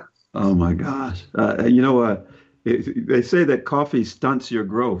forever. Oh my gosh! You know what? They say that coffee stunts your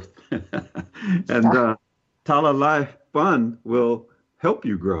growth, and Tala Life Fund will help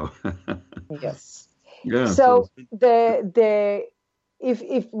you grow. Yes. Yeah. So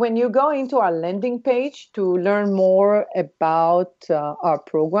if when you go into our landing page to learn more about our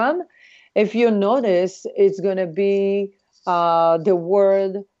program, if you notice, it's going to be the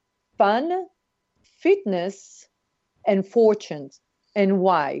word fun, fitness, and fortunes. And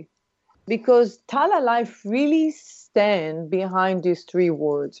why? Because Tala Life really stand behind these three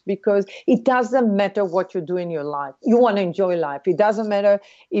words, because it doesn't matter what you do in your life. You want to enjoy life. It doesn't matter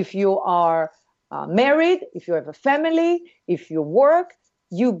if you are married, if you have a family, if you work.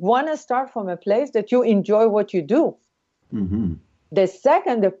 You want to start from a place that you enjoy what you do. Mm-hmm. The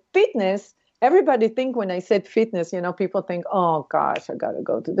second, the fitness. Everybody think when I said fitness, people think, oh gosh, I got to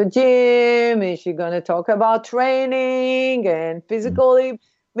go to the gym. Is she going to talk about training and physically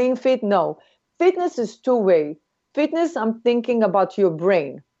being fit? No, fitness is two-way. Fitness, I'm thinking about your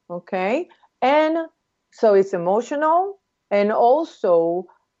brain, okay? And so it's emotional and also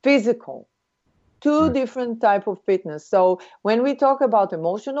physical. Two different type of fitness. So when we talk about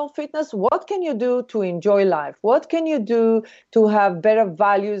emotional fitness, what can you do to enjoy life? What can you do to have better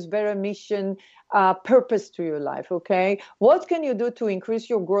values, better mission, purpose to your life, okay? What can you do to increase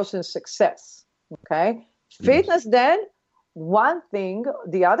your growth and success, okay? Fitness then, one thing.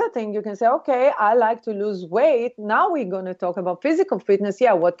 The other thing, you can say, okay, I like to lose weight. Now we're going to talk about physical fitness.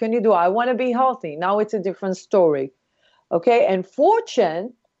 Yeah, what can you do? I want to be healthy. Now it's a different story, okay? And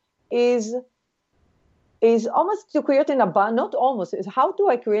fortune is almost to create an abundance, not almost, is how do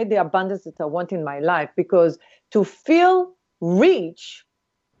I create the abundance that I want in my life? Because to feel rich,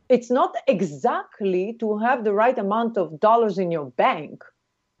 it's not exactly to have the right amount of dollars in your bank.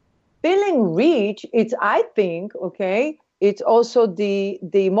 Feeling rich, it's, I think, okay, it's also the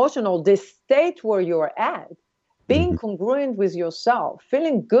emotional, the state where you're at, being congruent with yourself,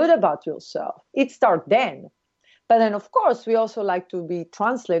 feeling good about yourself. It starts then. But then, of course, we also like to be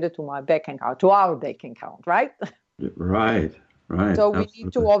translated to my bank account, to our bank account, right? Right. So we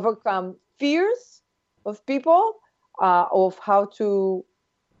need to overcome fears of people, of how to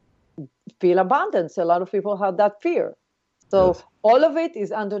feel abundance. A lot of people have that fear. So all of it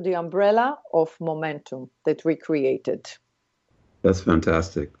is under the umbrella of momentum that we created. That's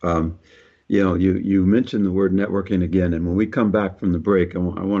fantastic. You mentioned the word networking again, and when we come back from the break, I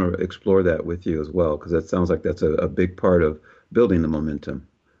want to explore that with you as well, because that sounds like that's a big part of building the momentum.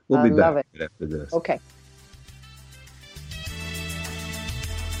 We'll be back right after this. Okay.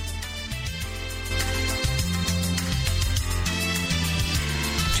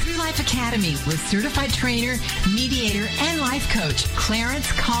 True Life Academy with certified trainer, mediator, and life coach Clarence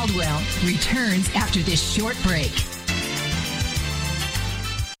Caldwell returns after this short break.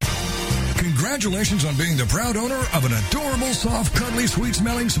 Congratulations on being the proud owner of an adorable, soft, cuddly,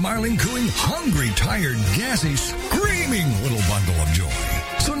 sweet-smelling, smiling, cooing, hungry, tired, gassy, screaming little bundle of joy.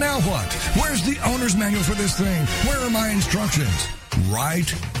 So now what? Where's the owner's manual for this thing? Where are my instructions? Right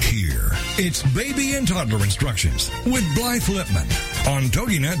here. It's Baby and Toddler Instructions with Blythe Lipman on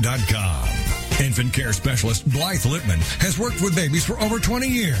TogiNet.com. Infant care specialist Blythe Lipman has worked with babies for over 20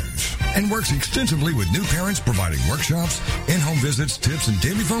 years and works extensively with new parents, providing workshops, in-home visits, tips, and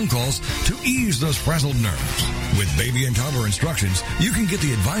daily phone calls to ease those frazzled nerves. With Baby and Toddler Instructions, you can get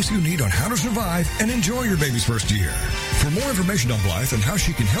the advice you need on how to survive and enjoy your baby's first year. For more information on Blythe and how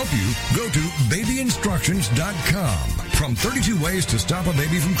she can help you, go to babyinstructions.com. From 32 ways to stop a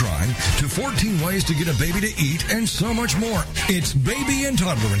baby from crying to 14 ways to get a baby to eat and so much more. It's Baby and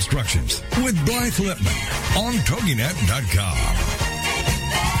Toddler Instructions with Blythe Lipman on TogiNet.com.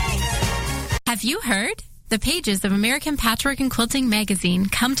 Have you heard? The pages of American Patchwork and Quilting magazine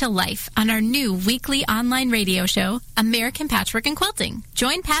come to life on our new weekly online radio show, American Patchwork and Quilting.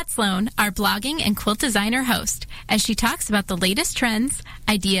 Join Pat Sloan, our blogging and quilt designer host, as she talks about the latest trends,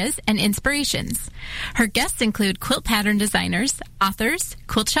 ideas, and inspirations. Her guests include quilt pattern designers, authors,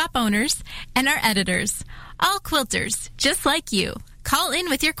 quilt shop owners, and our editors. All quilters, just like you. Call in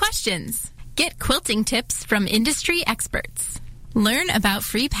with your questions. Get quilting tips from industry experts. Learn about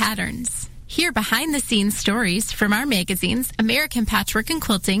free patterns. Hear behind-the-scenes stories from our magazines, American Patchwork and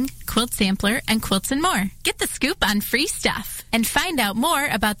Quilting, Quilt Sampler, and Quilts and More. Get the scoop on free stuff and find out more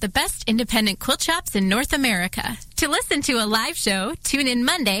about the best independent quilt shops in North America. To listen to a live show, tune in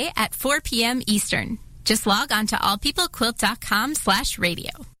Monday at 4 p.m. Eastern. Just log on to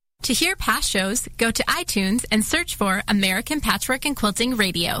allpeoplequilt.com/radio. To hear past shows, go to iTunes and search for American Patchwork and Quilting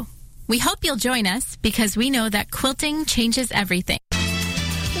Radio. We hope you'll join us because we know that quilting changes everything.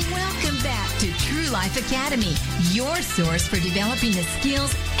 Welcome back to True Life Academy, your source for developing the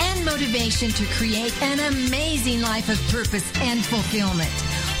skills and motivation to create an amazing life of purpose and fulfillment.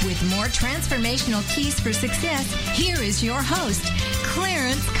 With more transformational keys for success, here is your host,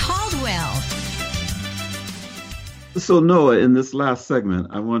 Clarence Caldwell. So Noah, in this last segment,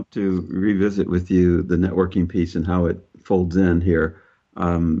 I want to revisit with you the networking piece and how it folds in here.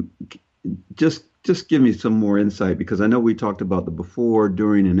 Just give me some more insight, because I know we talked about the before,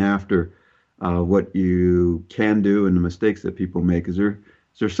 during, and after, what you can do and the mistakes that people make. Is there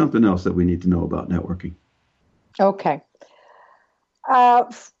something else that we need to know about networking? Okay.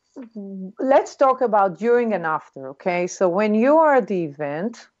 Let's talk about during and after, okay? So when you are at the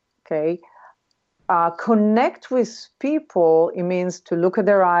event, okay, connect with people. It means to look at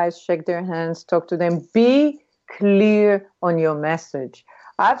their eyes, shake their hands, talk to them, be clear on your message.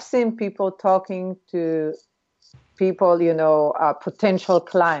 I've seen people talking to people, potential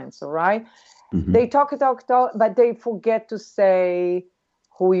clients, all right? Mm-hmm. They talk, but they forget to say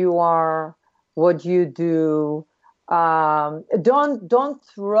who you are, what you do. Don't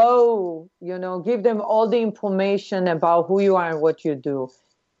throw, give them all the information about who you are and what you do.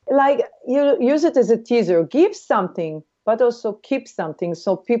 Like, you use it as a teaser. Give something, but also keep something,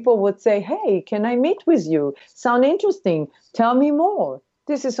 so people would say, hey, can I meet with you? Sound interesting. Tell me more.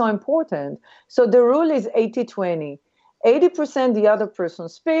 This is so important. So the rule is 80-20. 80% the other person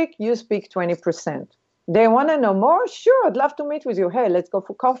speak, you speak 20%. They want to know more? Sure, I'd love to meet with you. Hey, let's go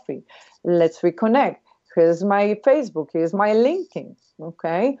for coffee. Let's reconnect. Here's my Facebook. Here's my LinkedIn.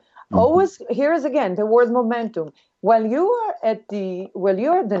 Okay. Mm-hmm. Always, here's again the word momentum. While you are at the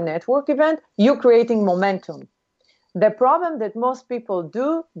network event, you're creating momentum. The problem that most people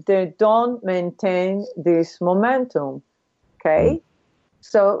do, they don't maintain this momentum. Okay. Mm-hmm.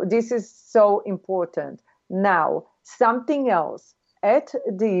 So this is so important. Now, something else at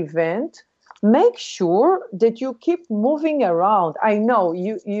the event, make sure that you keep moving around. I know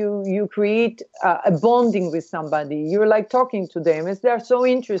you create a bonding with somebody. You're like talking to them. They're so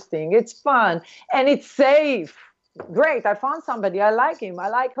interesting. It's fun and it's safe. Great. I found somebody. I like him. I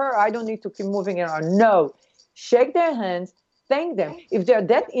like her. I don't need to keep moving around. No, shake their hands. Thank them. If they're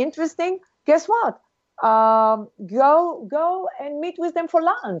that interesting, guess what? Go and meet with them for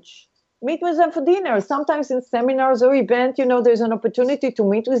lunch. Meet with them for dinner. Sometimes in seminars or events, there's an opportunity to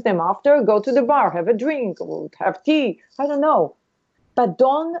meet with them after. Go to the bar, have a drink, or have tea. I don't know. But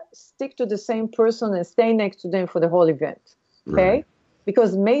don't stick to the same person and stay next to them for the whole event. Okay? Right.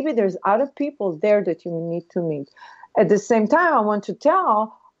 Because maybe there's other people there that you need to meet. At the same time, I want to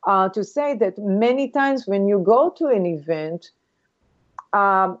say that many times when you go to an event,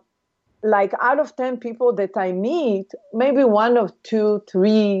 like out of 10 people that I meet, maybe 1 or 2,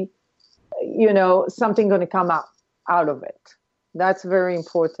 3, something going to come out of it. That's very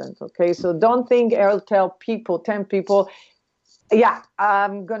important. Okay. So don't think I'll tell people, 10 people, yeah,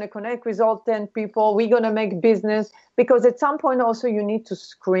 I'm going to connect with all 10 people. We're going to make business, because at some point also you need to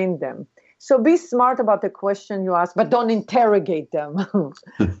screen them. So be smart about the question you ask, but don't interrogate them.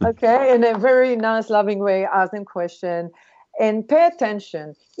 Okay. In a very nice, loving way, ask them question. And pay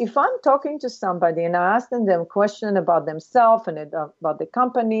attention. If I'm talking to somebody and I ask them a question about themselves and about the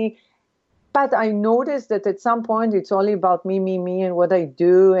company, but I notice that at some point it's only about me, and what I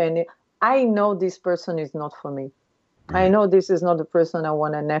do, and I know this person is not for me. I know this is not the person I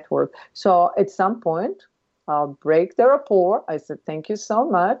want to network. So at some point, I'll break the rapport. I said, thank you so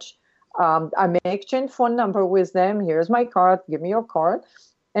much. I may exchange phone number with them. Here's my card. Give me your card.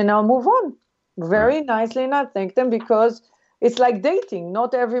 And I'll move on very nicely, and I thank them, because it's like dating.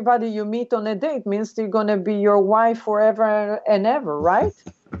 Not everybody you meet on a date means they're going to be your wife forever and ever, right?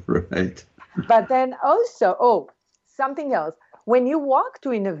 Right. But then also, something else. When you walk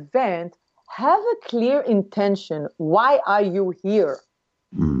to an event, have a clear intention. Why are you here?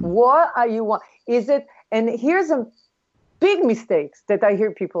 What are you want? Is it? And here's a big mistakes that I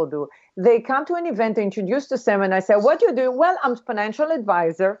hear people do. They come to an event, introduce to them, and I say, what do you do? Well, I'm a financial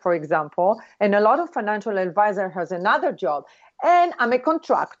advisor, for example, and a lot of financial advisor has another job. And I'm a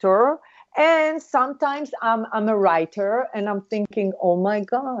contractor, and sometimes I'm a writer, and I'm thinking, oh my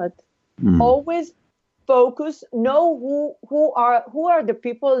God. Always focus, know who are the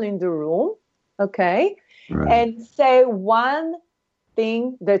people in the room, okay? Right. And say one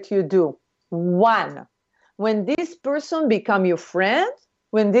thing that you do. One. When this person become your friend,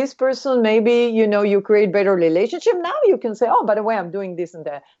 when this person maybe, you create better relationship, now you can say, oh, by the way, I'm doing this and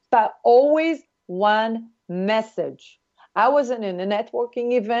that. But always one message. I was in a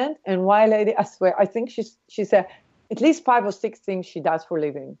networking event, and one lady, I swear, I think she said at least 5 or 6 things she does for a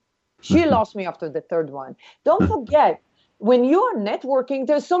living. She lost me after the third one. Don't forget, when you are networking,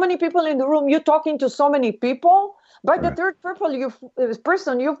 there's so many people in the room. You're talking to so many people. But the third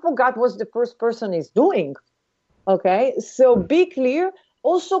person you forgot what the first person is doing. Okay, so be clear.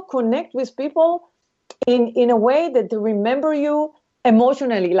 Also connect with people in a way that they remember you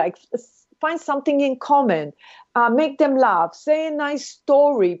emotionally, like find something in common, make them laugh, say a nice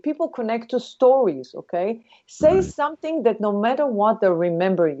story. People connect to stories, okay? Say something that no matter what, they'll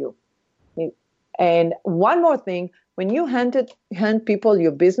remember you. And one more thing, when you hand people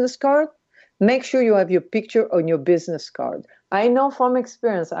your business card, make sure you have your picture on your business card. I know from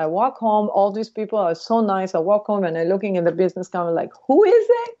experience, I walk home, all these people are so nice. I walk home and I'm looking at the business card, I'm like, who is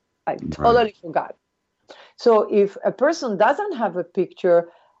it? I totally forgot. So if a person doesn't have a picture,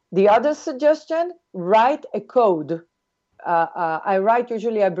 the other suggestion, write a code. I write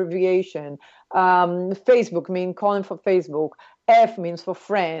usually abbreviation. Facebook means calling for Facebook. F means for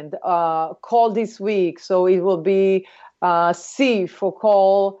friend. Call this week. So it will be C for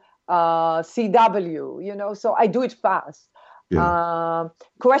call, CW, so I do it fast. Yeah.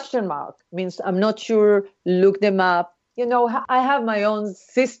 Question mark means I'm not sure, look them up. I have my own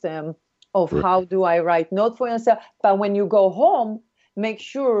system of how do I write note for yourself. But when you go home, make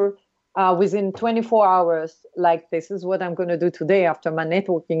sure within 24 hours, like this is what I'm going to do today after my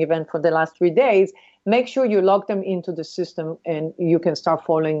networking event for the last 3 days, make sure you log them into the system and you can start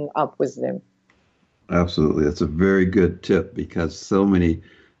following up with them. Absolutely. That's a very good tip, because so many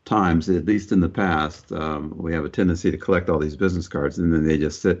times, at least in the past, we have a tendency to collect all these business cards and then they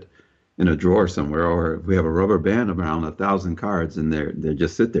just sit in a drawer somewhere, or we have a rubber band around 1,000 cards and they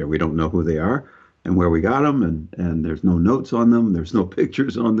just sit there. We don't know who they are and where we got them, and there's no notes on them. There's no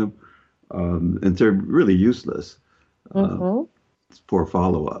pictures on them. And they're really useless. It's poor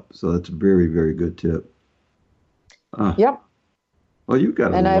follow-up. So that's a very, very good tip. Yep. Well, you've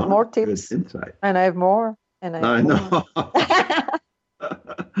got and I have more tips. Insight. And I have more. I know.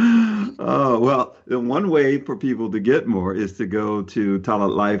 Well, one way for people to get more is to go to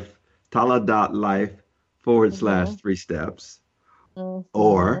Tala.life/3 steps,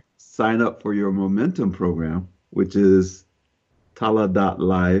 or sign up for your momentum program, which is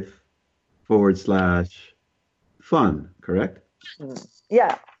Tala.life/fun, correct?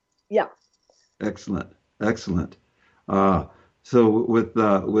 Yeah. Excellent. So with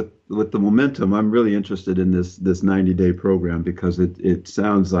the momentum, I'm really interested in this 90-day program, because it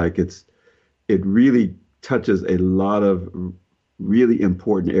sounds like it really touches a lot of really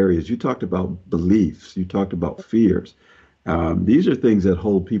important areas. You talked about beliefs. You talked about fears. These are things that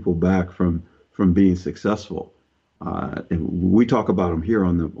hold people back from being successful. And we talk about them here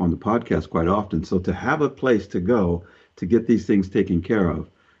on the podcast quite often. So to have a place to go to get these things taken care of,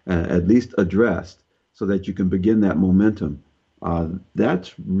 at least addressed, so that you can begin that momentum,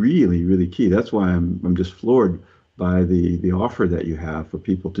 that's really, really key. That's why I'm just floored by the offer that you have for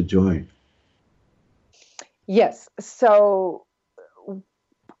people to join. Yes. So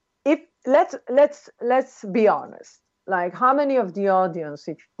if let's be honest. Like, how many of the audience,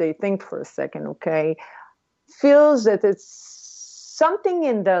 if they think for a second, okay, feels that it's something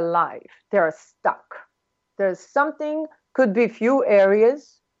in their life, they're stuck. There's something, could be few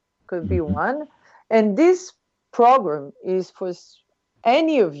areas, could be one. And this program is for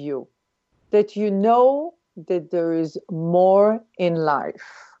any of you that you know that there is more in life.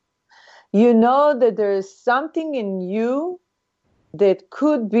 You know that there is something in you that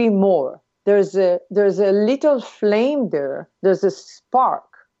could be more. There's a little flame there. There's a spark.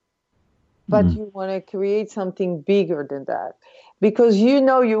 But you want to create something bigger than that. Because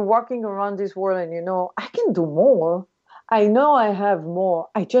you're walking around this world and I can do more. I know I have more.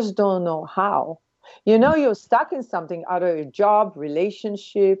 I just don't know how. You're stuck in something, either a job,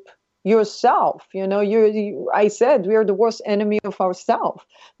 relationship, yourself. I said we are the worst enemy of ourselves,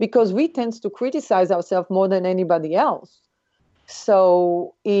 because we tend to criticize ourselves more than anybody else.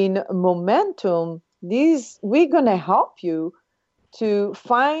 So in momentum, we're going to help you to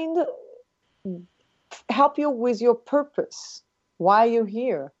help you with your purpose, why you're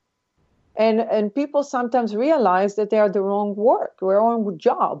here. And people sometimes realize that they are the wrong work, the wrong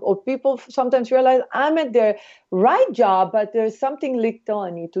job. Or people sometimes realize I'm at the right job, but there's something little I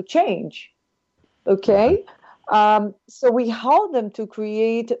need to change. Okay? So we help them to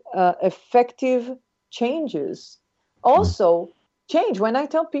create effective changes. Also, change. When I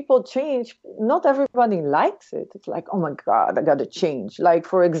tell people change, not everybody likes it. It's like, oh my God, I got to change. Like,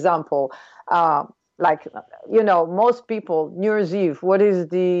 for example, most people, New Year's Eve, what is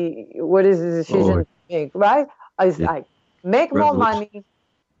the decision to make, right? It's like, make more money.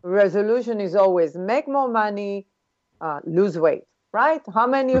 Resolution is always make more money, lose weight. right? How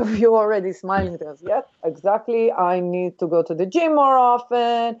many of you are already smiling to us? Yes, exactly. I need to go to the gym more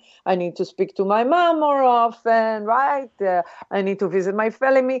often. I need to speak to my mom more often, right? I need to visit my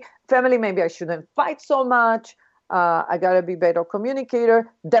family. Maybe I shouldn't fight so much. I got to be better communicator.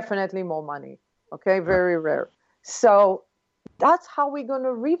 Definitely more money. Okay, very rare. So that's how we're going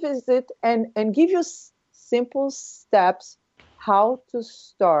to revisit and give you simple steps how to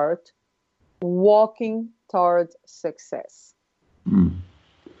start walking towards success.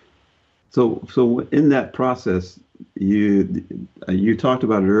 So in that process, you talked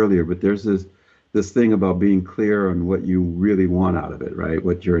about it earlier, but there's this thing about being clear on what you really want out of it, right?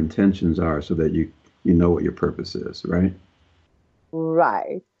 What your intentions are, so that you know what your purpose is, right?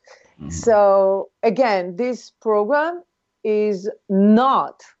 Right. So again, this program is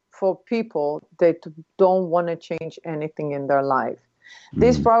not for people that don't want to change anything in their life.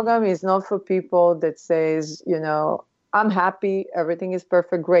 This program is not for people that says, I'm happy, everything is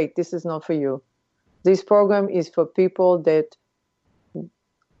perfect, great. This is not for you. This program is for people that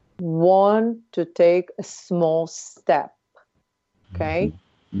want to take a small step, okay,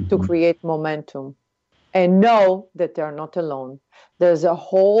 to create momentum and know that they're not alone. There's a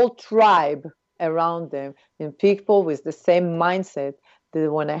whole tribe around them and people with the same mindset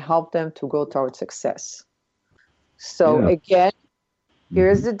that want to help them to go towards success. So again,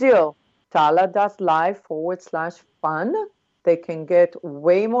 here's the deal. Tala.live/fun. They can get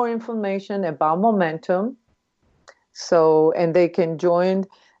way more information about momentum. So, and they can join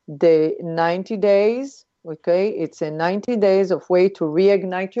the 90 days. Okay. It's a 90 days of way to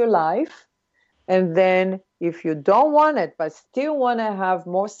reignite your life. And then if you don't want it, but still want to have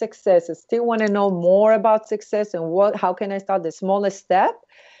more success and still want to know more about success and how can I start the smallest step,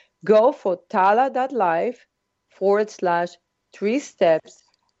 go for tala.live/3 steps.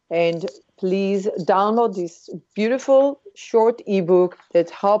 And please download this beautiful short ebook that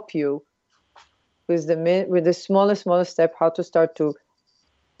help you with the smallest step, how to start to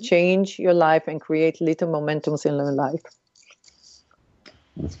change your life and create little momentums in your life.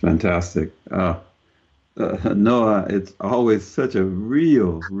 That's fantastic. Noah, it's always such a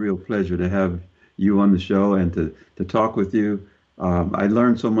real pleasure to have you on the show and to talk with you. I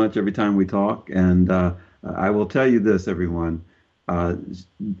learn so much every time we talk, and I will tell you this, everyone.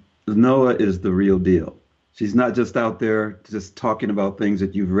 Noah is the real deal. She's not just out there just talking about things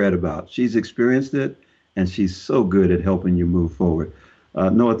that you've read about. She's experienced it, and she's so good at helping you move forward.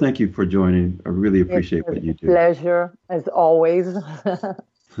 Noah, thank you for joining. I really appreciate what you do. Pleasure, as always.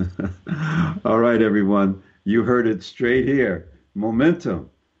 All right, everyone. You heard it straight here. Momentum.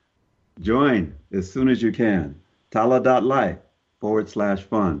 Join as soon as you can.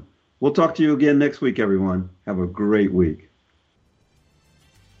 Tala.life/fun. We'll talk to you again next week, everyone. Have a great week.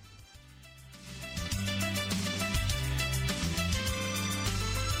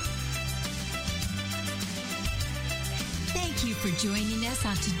 Thank you for joining us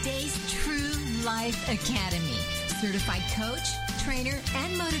on today's True Life Academy. Certified coach, trainer,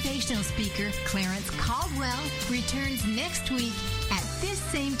 and motivational speaker Clarence Caldwell returns next week at this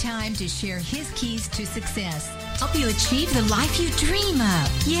same time to share his keys to success. Help you achieve the life you dream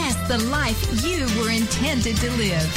of. Yes, the life you were intended to live.